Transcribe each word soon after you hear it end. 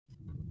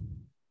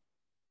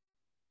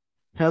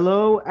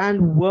Hello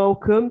and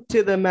welcome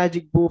to the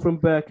Magic Ball from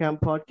Burkamp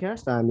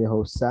podcast. I'm your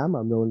host, Sam.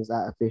 I'm known as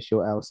at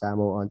official El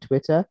Samo on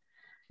Twitter.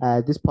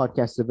 This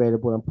podcast is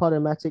available on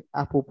Podomatic,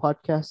 Apple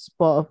Podcasts,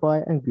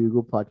 Spotify, and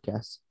Google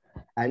Podcasts.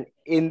 And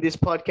in this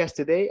podcast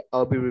today,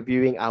 I'll be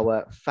reviewing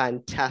our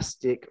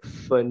fantastic,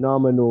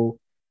 phenomenal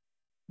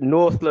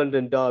North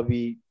London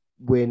derby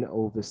win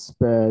over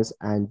Spurs.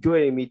 And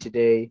joining me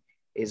today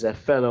is a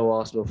fellow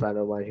Arsenal fan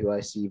of mine who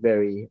I see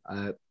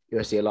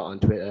a lot on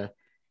Twitter,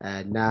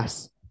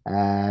 Nas.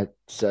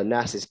 So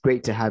Nas, it's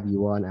great to have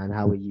you on. And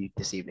how are you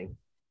this evening?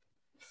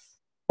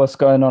 What's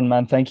going on,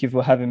 man? Thank you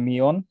for having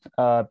me on.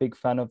 Big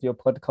fan of your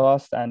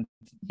podcast, and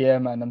yeah,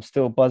 man, I'm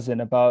still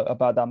buzzing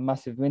about that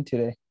massive win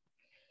today.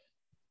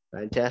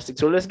 Fantastic.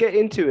 So let's get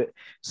into it.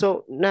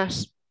 So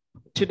Nas,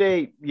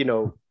 today,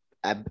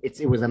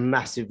 it was a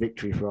massive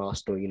victory for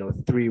Arsenal.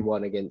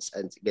 3-1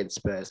 against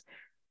Spurs.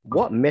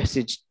 What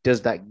message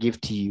does that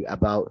give to you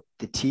about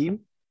the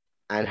team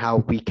and how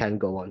we can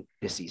go on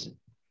this season?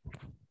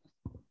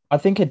 I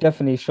think it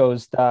definitely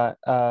shows that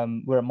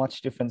we're a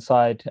much different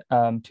side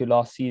to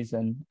last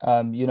season.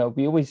 We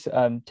always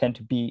tend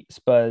to beat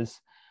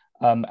Spurs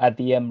at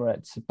the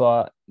Emirates,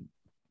 but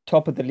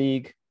top of the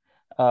league,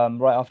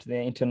 right after the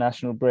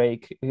international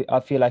break, I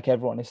feel like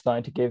everyone is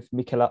starting to give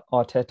Mikel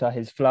Arteta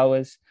his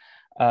flowers.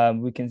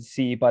 We can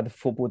see by the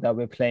football that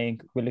we're playing,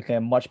 we're looking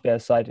at a much better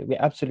side. We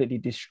absolutely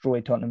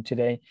destroyed Tottenham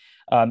today.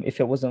 If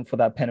it wasn't for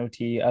that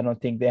penalty, I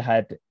don't think they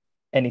had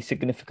any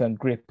significant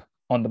grip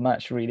on the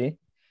match, really.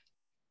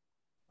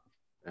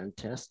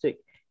 Fantastic.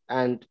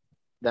 And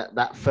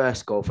that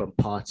first goal from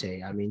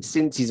Partey, I mean,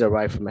 since he's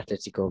arrived from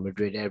Atletico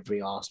Madrid,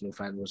 every Arsenal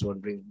fan was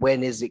wondering,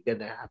 when is it going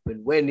to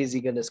happen? When is he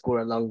going to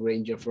score a long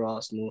ranger for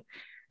Arsenal?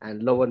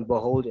 And lo and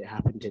behold, it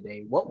happened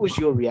today. What was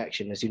your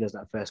reaction as soon as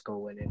that first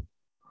goal went in?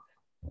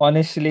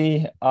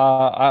 Honestly,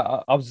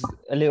 I was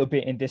a little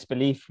bit in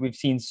disbelief. We've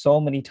seen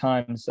so many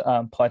times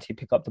Partey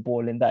pick up the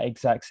ball in that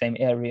exact same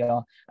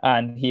area,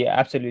 and he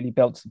absolutely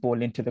belts the ball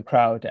into the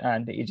crowd,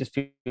 and it just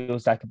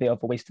feels like a bit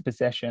of a waste of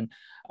possession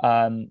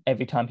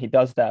every time he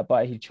does that.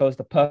 But he chose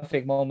the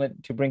perfect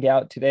moment to bring it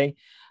out today,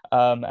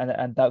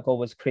 and that goal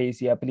was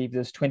crazy. I believe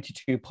there's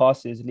 22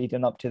 passes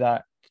leading up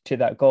to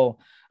that goal.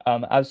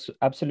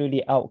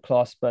 Absolutely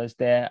outclassed Spurs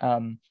there,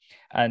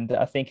 and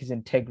I think is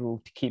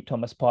integral to keep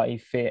Thomas Partey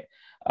fit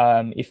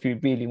if we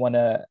really want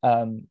to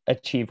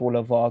achieve all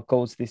of our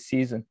goals this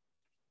season.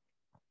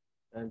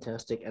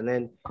 Fantastic. And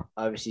then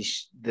obviously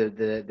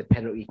the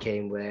penalty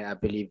came where I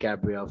believe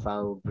Gabriel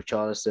fouled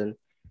Richarlison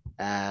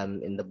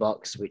in the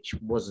box, which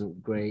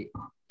wasn't great.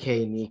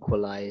 Kane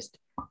equalized.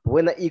 But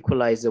when that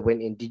equalizer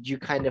went in, did you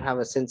kind of have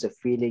a sense of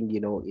feeling,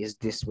 is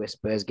this where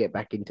Spurs get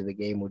back into the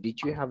game? Or did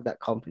you have that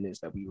confidence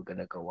that we were going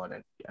to go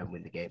on and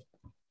win the game?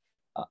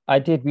 I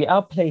did. We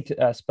outplayed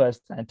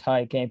Spurs the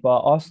entire game, but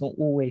Arsenal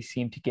always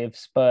seem to give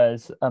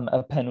Spurs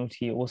a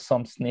penalty or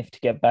some sniff to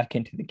get back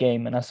into the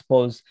game, and I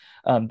suppose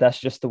that's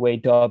just the way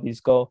derbies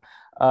go.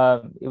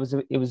 It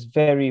was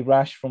very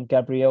rash from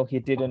Gabriel. He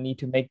didn't need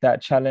to make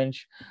that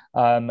challenge,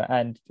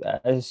 and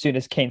as soon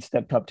as Kane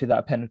stepped up to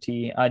that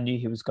penalty, I knew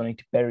he was going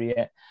to bury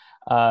it.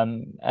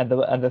 And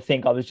the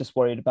thing I was just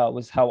worried about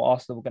was how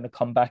Arsenal were going to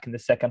come back in the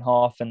second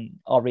half, and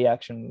our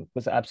reaction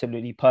was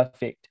absolutely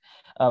perfect.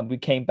 We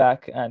came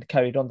back and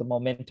carried on the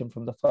momentum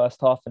from the first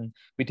half, and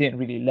we didn't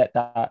really let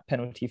that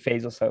penalty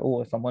phase us at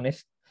all, if I'm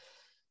honest.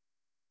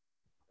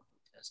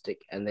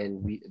 Fantastic. And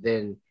then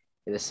in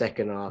the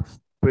second half,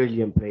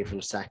 brilliant play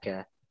from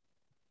Saka.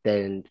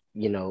 Then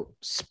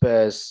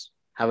Spurs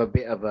have a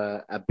bit of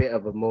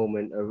a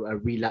moment, a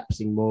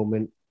relapsing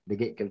moment. They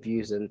get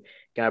confused, and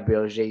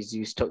Gabriel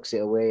Jesus tucks it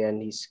away,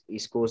 and he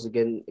scores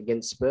again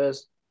against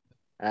Spurs.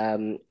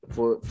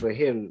 For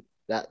him,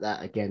 that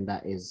again,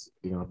 that is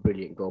a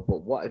brilliant goal.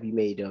 But what have you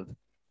made of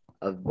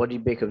what do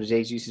you make of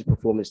Jesus'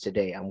 performance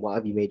today, and what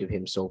have you made of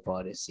him so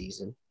far this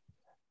season?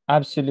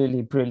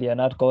 Absolutely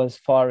brilliant. I'd go as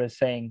far as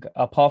saying,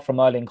 apart from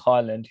Erling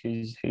Haaland,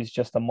 who's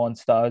just a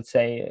monster, I would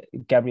say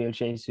Gabriel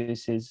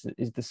Jesus is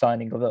the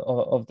signing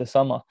of the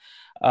summer.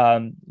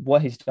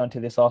 What he's done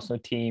to this Arsenal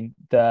team,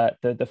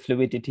 the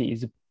fluidity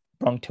he's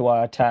brought to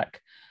our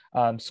attack,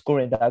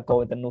 scoring that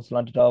goal in the North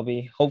London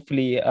derby,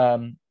 hopefully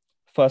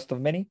first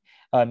of many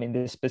in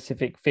this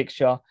specific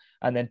fixture,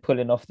 and then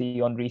pulling off the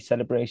Henri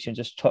celebration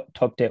just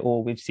topped it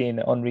all. We've seen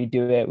Henri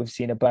do it, we've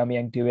seen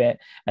Aubameyang do it,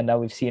 and now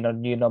we've seen our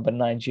new number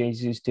 9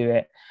 Jesus do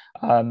it.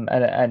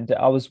 And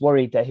I was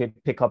worried that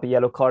he'd pick up a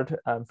yellow card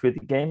through the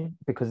game,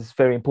 because it's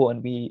very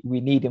important. We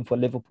need him for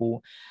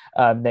Liverpool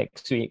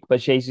next week. But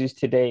Jesus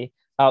today,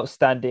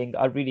 outstanding.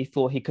 I really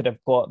thought he could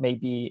have got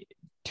maybe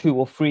 2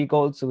 or 3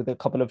 goals with a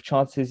couple of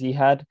chances he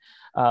had.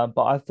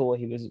 But I thought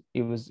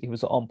he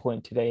was on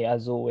point today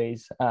as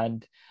always,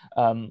 and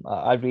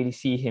I really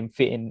see him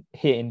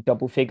hitting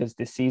double figures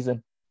this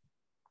season.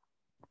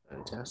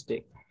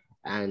 Fantastic.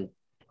 And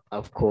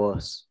of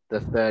course,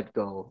 the third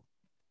goal,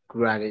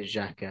 Granit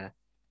Xhaka,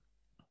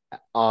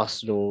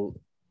 Arsenal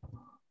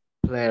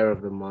Player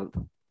of the Month,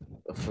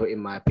 in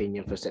my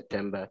opinion, for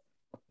September.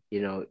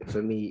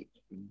 For me,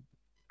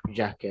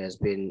 Xhaka has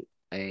been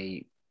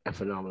a a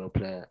phenomenal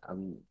player.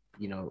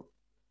 You know,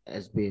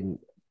 has been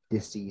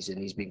this season.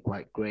 He's been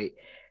quite great.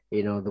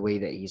 You know, the way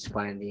that he's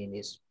finally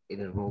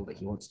in a role that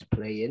he wants to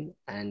play in,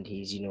 and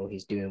he's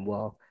doing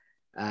well.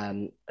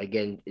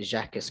 Again,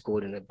 Xhaka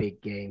scored in a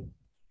big game.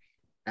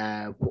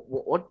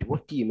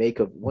 What do you make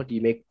of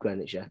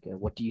Granit Xhaka?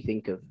 What do you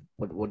think of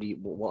what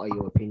are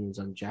your opinions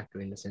on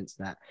Xhaka in the sense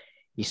that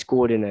he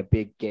scored in a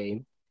big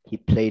game, he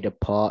played a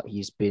part,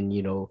 he's been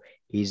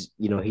he's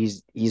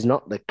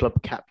not the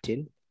club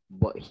captain,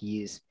 but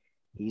he's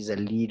a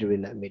leader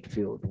in that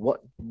midfield.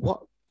 What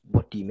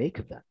do you make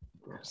of that?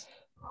 Yes.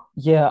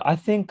 Yeah, I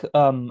think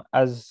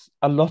as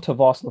a lot of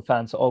Arsenal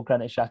fans owe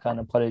Granit Xhaka an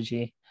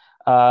apology.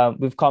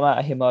 We've come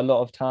at him a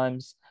lot of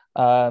times,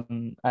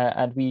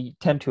 and we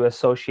tend to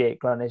associate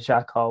Granit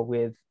Xhaka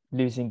with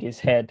losing his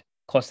head,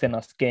 costing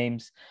us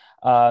games.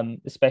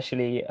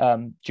 Especially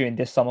during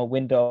this summer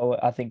window,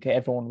 I think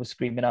everyone was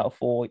screaming out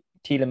for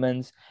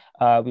Tielemans.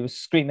 We were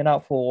screaming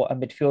out for a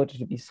midfielder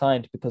to be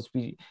signed because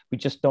we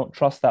just don't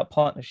trust that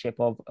partnership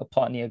of a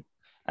partner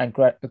and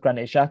Granit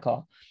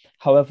Xhaka.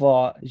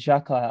 However,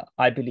 Xhaka,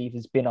 I believe,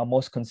 has been our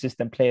most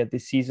consistent player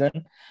this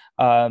season.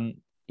 Um,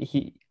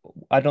 he,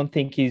 I don't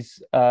think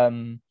he's.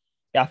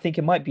 I think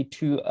it might be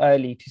too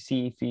early to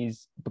see if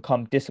he's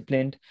become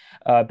disciplined.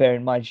 Bear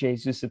in mind,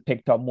 Jesus has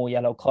picked up more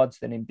yellow cards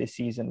than him this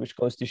season, which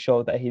goes to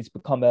show that he's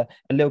become a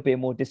little bit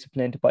more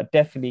disciplined, but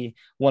definitely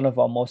one of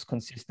our most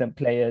consistent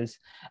players.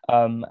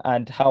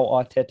 And how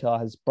Arteta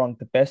has brought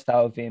the best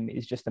out of him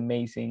is just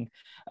amazing,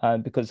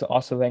 because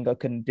Arsene Wenger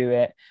couldn't do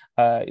it,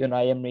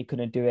 Unai Emery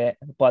couldn't do it,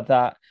 but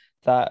that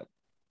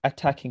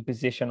attacking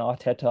position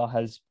Arteta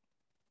has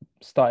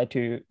started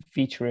to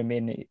feature him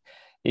in.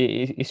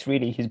 It's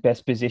really his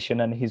best position,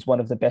 and he's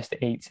one of the best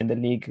eights in the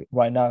league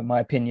right now, in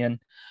my opinion.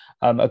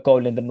 A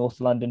goal in the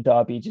North London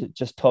derby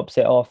just tops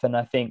it off, and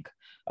I think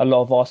a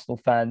lot of Arsenal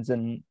fans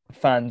and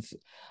fans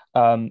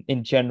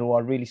in general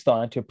are really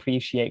starting to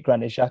appreciate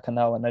Granit Xhaka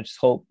now, and I just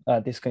hope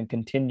this can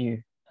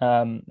continue.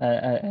 And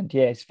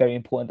yeah, it's very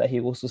important that he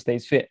also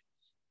stays fit.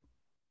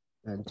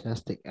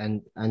 Fantastic.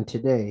 And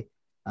today,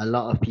 a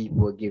lot of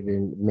people are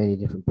giving many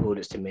different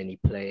plaudits to many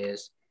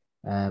players.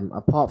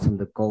 Apart from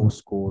the goal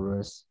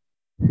scorers,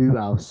 who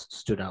else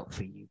stood out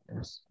for you?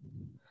 Yes.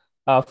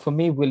 For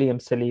me, William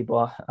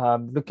Saliba,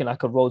 looking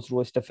like a Rolls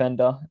Royce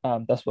defender.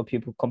 That's what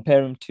people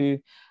compare him to.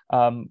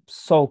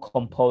 So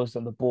composed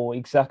on the ball,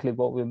 exactly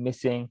what we're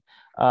missing.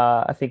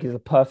 I think he's a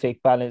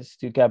perfect balance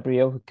to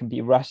Gabriel, who can be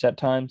rash at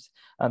times.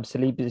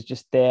 Saliba is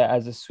just there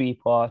as a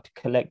sweeper to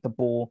collect the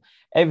ball.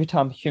 Every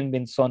time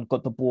Heung-min Son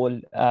got the ball,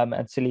 and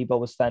Saliba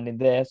was standing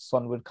there,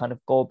 Son would kind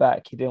of go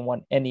back. He didn't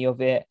want any of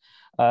it.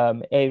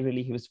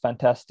 Aerially, he was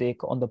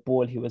fantastic. On the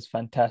ball, he was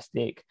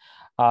fantastic.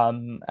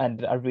 And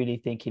I really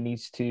think he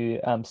needs to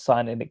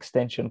sign an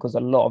extension because a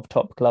lot of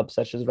top clubs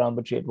such as Real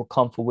Madrid will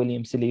come for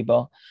William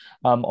Saliba.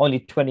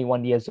 Only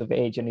 21 years of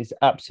age, and he's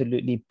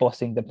absolutely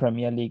bossing the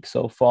Premier League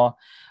so far.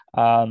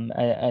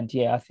 And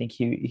yeah, I think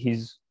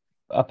he's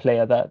a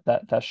player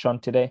that shone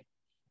today.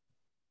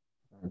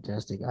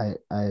 Fantastic. I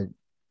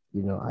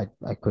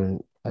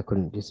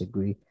couldn't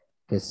disagree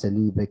because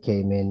Saliba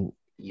came in.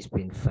 He's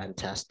been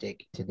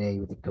fantastic today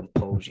with the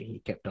composure he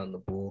kept on the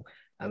ball.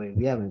 I mean,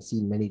 we haven't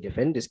seen many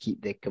defenders keep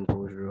their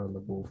composure on the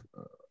ball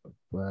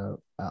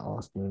at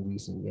Arsenal in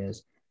recent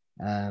years.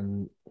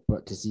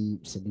 But to see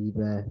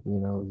Saliba,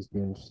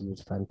 he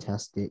was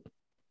fantastic.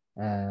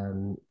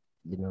 Um,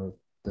 you know,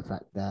 the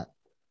fact that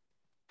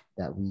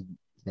we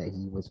that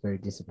he was very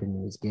disciplined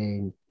in his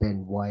game.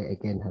 Ben White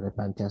again had a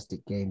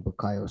fantastic game.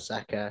 Bukayo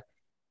Saka,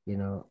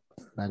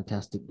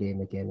 fantastic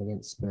game again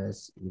against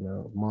Spurs.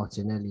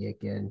 Martinelli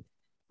again,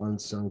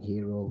 unsung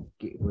hero,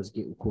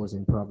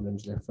 causing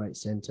problems left, right,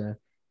 center.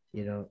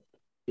 You know,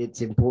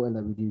 it's important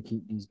that we do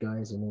keep these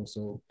guys, and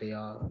also they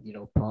are,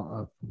 part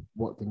of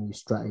what the new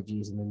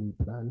strategies and the new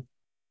plan.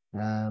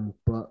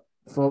 But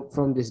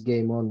from this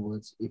game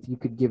onwards, if you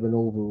could give an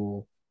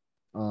overall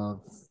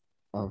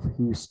of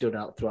who stood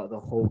out throughout the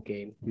whole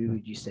game, who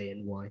would you say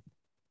and why?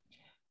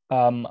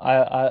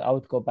 I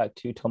would go back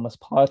to Thomas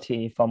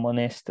Partey, if I'm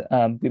honest.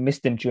 We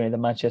missed him during the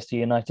Manchester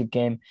United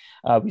game.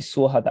 We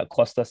saw how that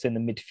cost us in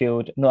the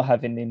midfield, not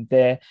having him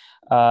there.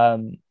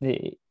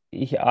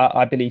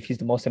 I believe he's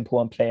the most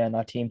important player in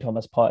our team,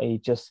 Thomas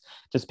Partey, just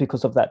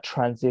because of that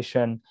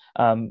transition.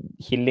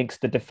 He links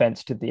the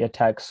defense to the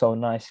attack so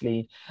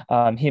nicely.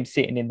 Him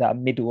sitting in that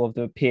middle of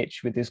the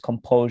pitch with his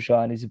composure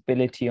and his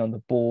ability on the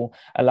ball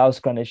allows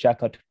Granit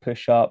Xhaka to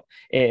push up.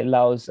 It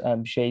allows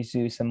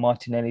Jesus and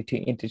Martinelli to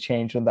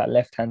interchange on that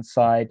left hand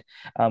side,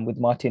 with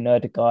Martin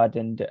Odegaard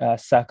and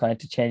Saka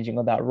interchanging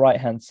on that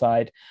right hand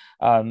side.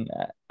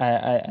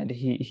 And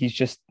he's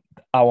just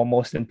our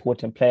most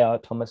important player,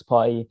 Thomas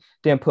Partey.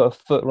 Didn't put a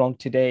foot wrong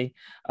today.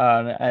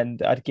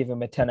 And I'd give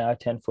him a 10 out of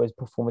 10 for his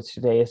performance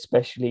today,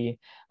 especially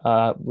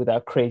with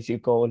that crazy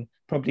goal,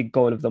 probably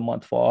goal of the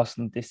month for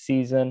Arsenal this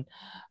season.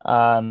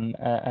 And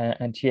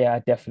yeah, I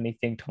definitely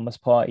think Thomas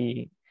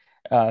Partey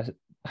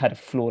had a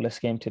flawless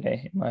game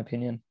today, in my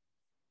opinion.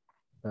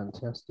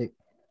 Fantastic.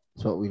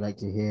 That's what we like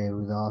to hear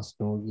with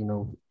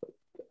Arsenal.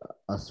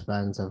 us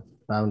fans have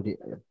found it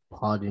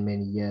hard in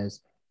many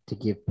years to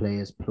give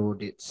players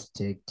plaudits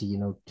to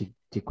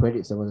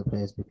credit some of the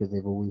players because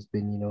they've always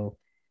been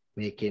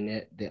making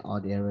it the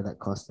odd error that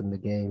cost them the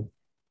game.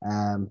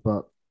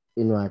 But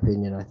in my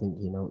opinion, I think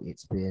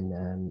it's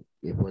been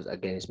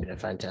a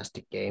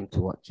fantastic game to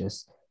watch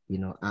us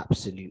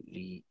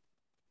absolutely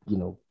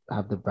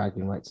have the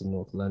bragging rights in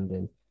North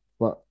London.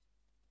 But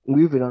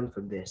moving on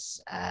from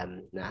this,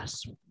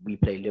 Nas, we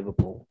play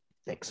Liverpool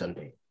next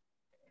Sunday.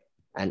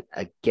 And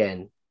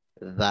again,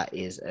 that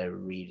is a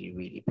really,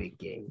 really big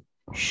game.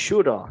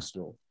 Should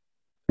Arsenal,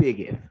 big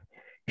if,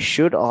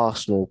 should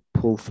Arsenal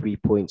pull 3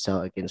 points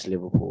out against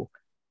Liverpool,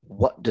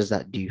 what does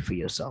that do for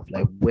yourself?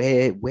 Like,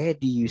 where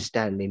do you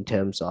stand in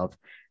terms of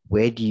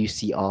where do you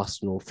see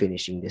Arsenal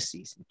finishing this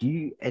season? Do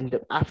you end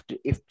up after,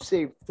 if,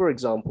 say, for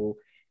example,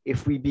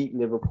 if we beat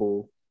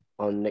Liverpool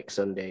on next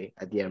Sunday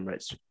at the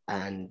Emirates,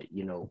 and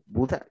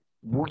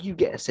will you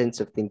get a sense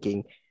of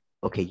thinking,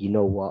 okay, you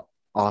know what,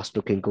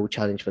 Arsenal can go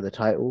challenge for the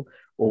title,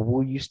 or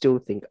will you still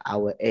think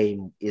our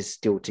aim is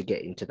still to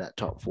get into that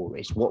top four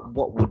race? What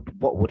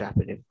would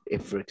happen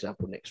if for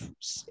example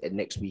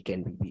next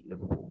weekend we beat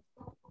Liverpool?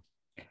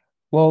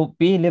 Well,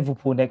 beating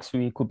Liverpool next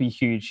week would be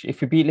huge.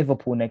 If we beat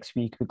Liverpool next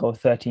week, we go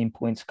 13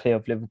 points clear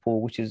of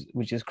Liverpool, which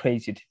is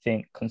crazy to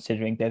think,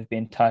 considering they've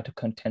been title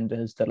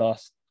contenders the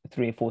last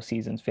 3 or 4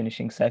 seasons,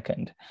 finishing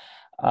second.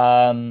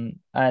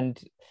 And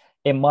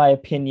in my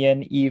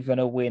opinion, even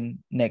a win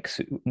next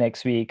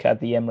week at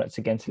the Emirates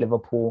against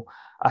Liverpool,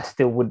 I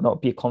still would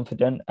not be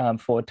confident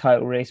for a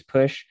title race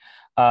push.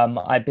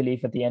 I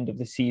believe at the end of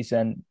the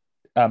season,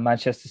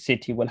 Manchester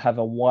City will have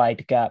a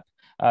wide gap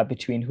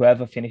between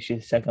whoever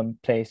finishes second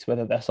place,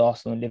 whether that's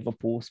Arsenal,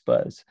 Liverpool,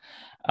 Spurs.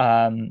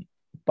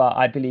 But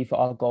I believe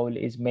our goal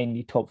is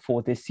mainly top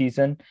four this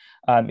season.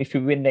 If we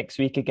win next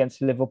week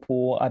against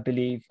Liverpool, I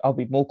believe I'll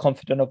be more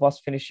confident of us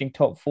finishing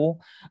top four.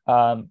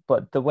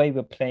 But the way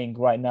we're playing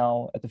right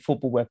now, the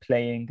football we're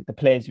playing, the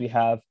players we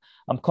have,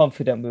 I'm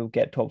confident we'll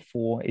get top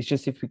four. It's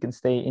just if we can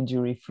stay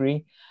injury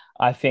free.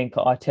 I think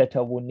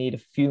Arteta will need a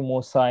few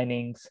more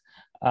signings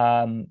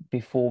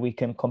before we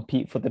can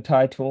compete for the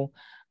title.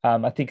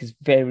 I think it's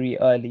very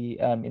early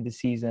in the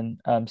season.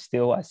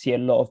 Still, I see a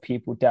lot of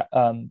people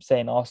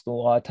saying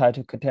Arsenal are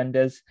title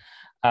contenders.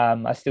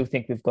 I still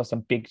think we've got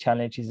some big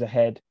challenges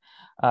ahead.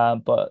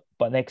 But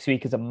next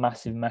week is a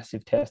massive,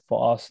 massive test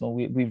for Arsenal.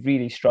 We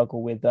really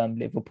struggle with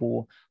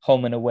Liverpool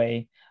home and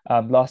away.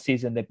 Last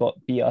season, they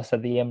beat us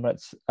at the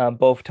Emirates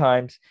both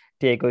times.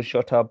 Diego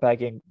Jota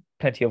bagging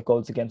plenty of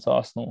goals against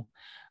Arsenal.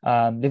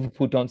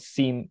 Liverpool don't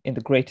seem in the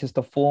greatest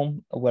of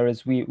form,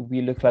 whereas we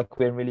look like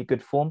we're in really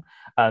good form.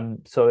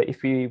 So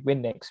if we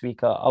win next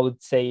week, I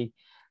would say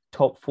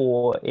top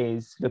four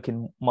is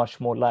looking much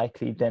more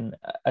likely than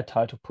a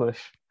title push.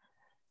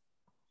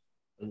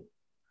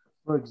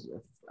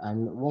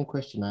 And one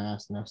question I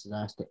asked, and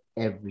I asked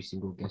every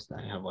single guest that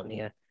I have on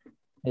here.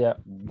 Yeah.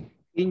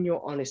 In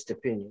your honest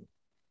opinion,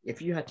 if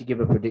you had to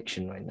give a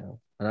prediction right now,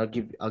 and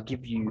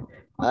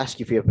I'll ask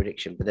you for your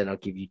prediction, but then I'll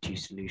give you two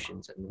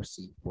solutions, and we'll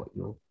see what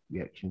your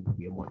reaction will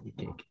be and what you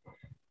think.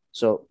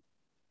 So,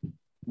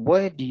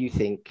 where do you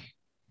think,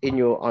 in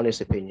your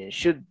honest opinion,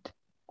 should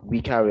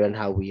we carry on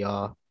how we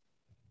are?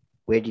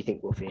 Where do you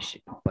think we'll finish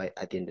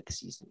at the end of the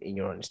season, in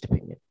your honest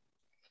opinion?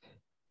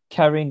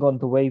 Carrying on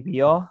the way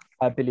we are,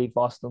 I believe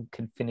Arsenal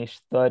can finish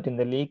third in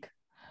the league,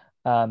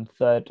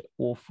 third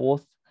or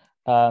fourth.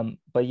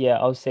 But yeah,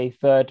 I'll say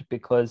third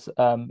because,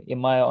 in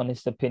my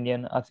honest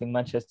opinion, I think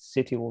Manchester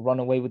City will run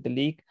away with the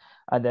league.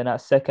 And then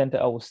at second,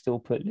 I will still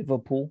put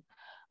Liverpool.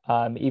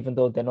 Even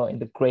though they're not in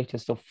the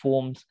greatest of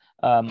forms,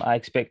 I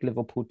expect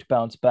Liverpool to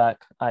bounce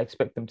back. I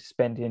expect them to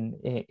spend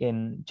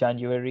in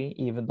January,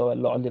 even though a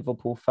lot of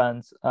Liverpool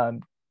fans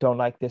don't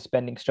like their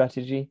spending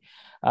strategy.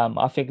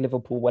 I think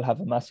Liverpool will have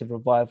a massive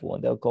revival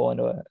and they'll go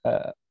on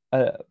a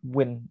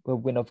win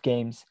of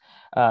games,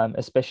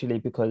 especially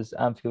because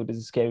Anfield is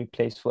a scary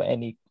place for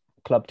any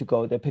club to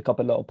go. They pick up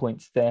a lot of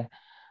points there.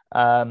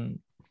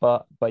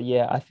 But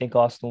yeah, I think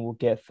Arsenal will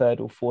get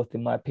third or fourth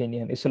in my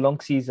opinion. It's a long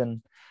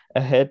season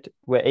ahead.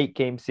 We're 8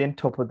 games in,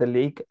 top of the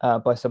league,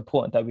 but it's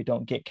important that we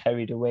don't get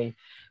carried away.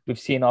 We've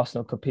seen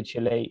Arsenal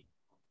capitulate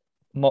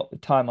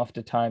time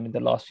after time in the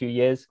last few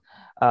years,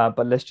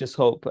 but let's just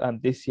hope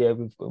this year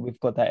we've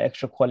got that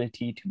extra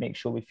quality to make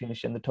sure we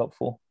finish in the top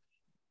four.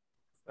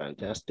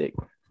 Fantastic.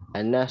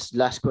 And that's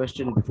last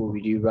question before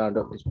we do round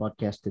up this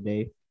podcast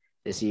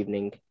this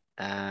evening.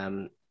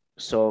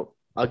 So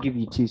I'll give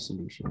you two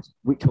solutions.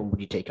 Which one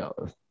would you take out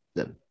of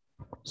them?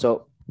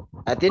 So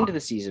at the end of the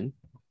season,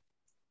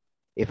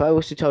 if I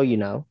was to tell you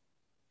now,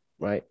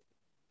 right,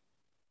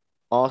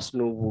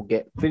 Arsenal will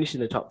finish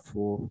in the top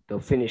four, they'll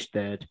finish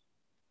third,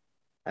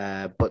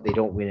 but they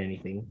don't win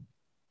anything.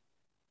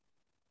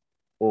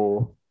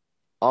 Or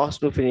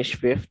Arsenal finish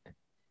fifth,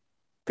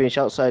 finish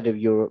outside of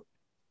Europe,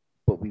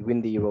 but we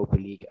win the Europa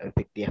League and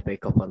pick the FA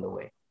Cup on the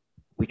way.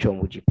 Which one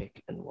would you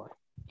pick and why?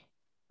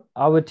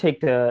 I would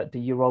take the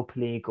Europa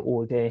League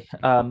all day.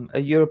 A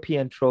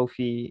European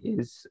trophy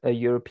is a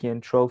European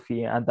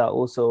trophy, and that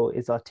also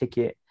is our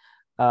ticket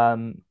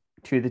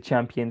to the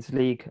Champions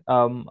League.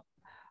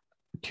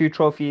 Two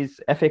trophies.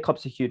 FA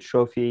Cup's a huge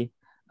trophy,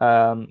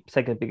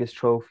 second biggest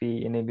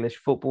trophy in English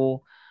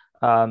football.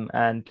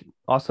 And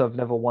also have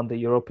never won the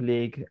Europa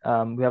League.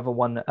 We haven't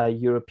won a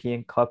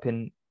European Cup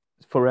in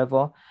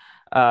forever.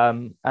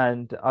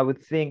 And I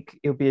would think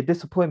it would be a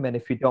disappointment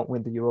if we don't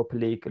win the Europa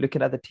League.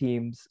 Looking at the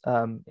teams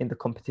in the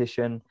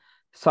competition,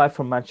 aside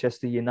from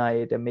Manchester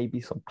United and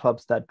maybe some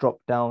clubs that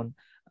dropped down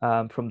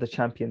from the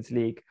Champions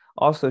League,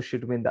 also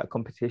should win that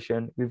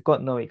competition. We've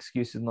got no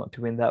excuses not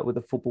to win that with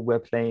the football we're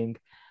playing,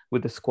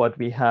 with the squad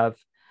we have.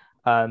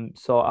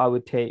 So I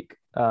would take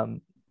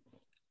that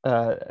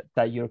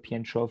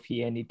European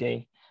trophy any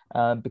day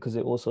because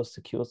it also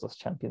secures us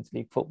Champions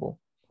League football.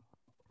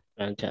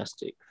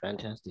 Fantastic,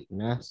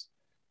 Nas.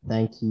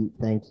 Thank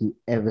you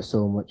ever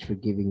so much for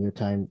giving your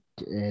time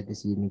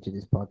this evening to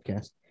this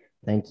podcast.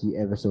 Thank you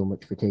ever so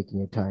much for taking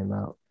your time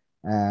out.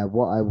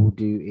 What I will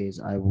do is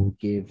I will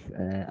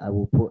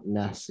put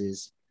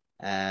Nas's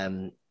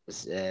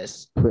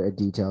Twitter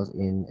details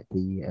in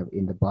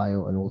the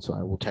bio, and also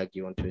I will tag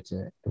you on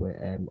Twitter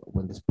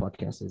when this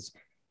podcast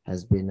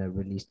has been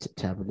released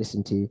to have a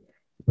listen to.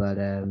 But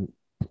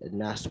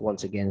Nas,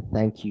 once again,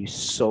 thank you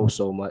so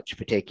much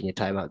for taking your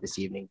time out this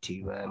evening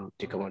to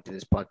come onto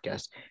this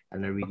podcast,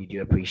 and I really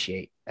do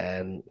appreciate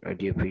I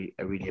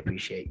really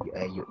appreciate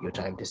your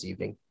time this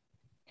evening.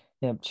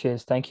 Yeah,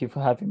 cheers. Thank you for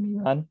having me,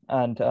 man.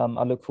 And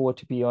I look forward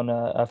to be on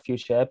a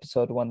future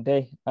episode one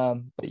day.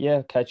 But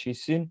yeah, catch you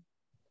soon.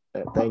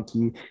 Thank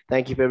you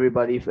for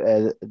everybody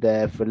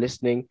for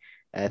listening.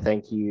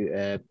 Thank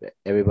you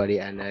everybody,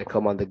 and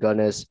come on the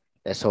Gunners.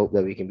 Let's hope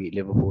that we can beat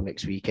Liverpool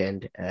next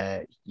weekend.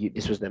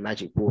 This was the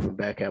Magic Ball from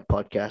Bearcat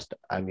podcast.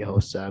 I'm your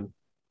host, Sam,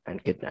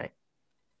 and good night.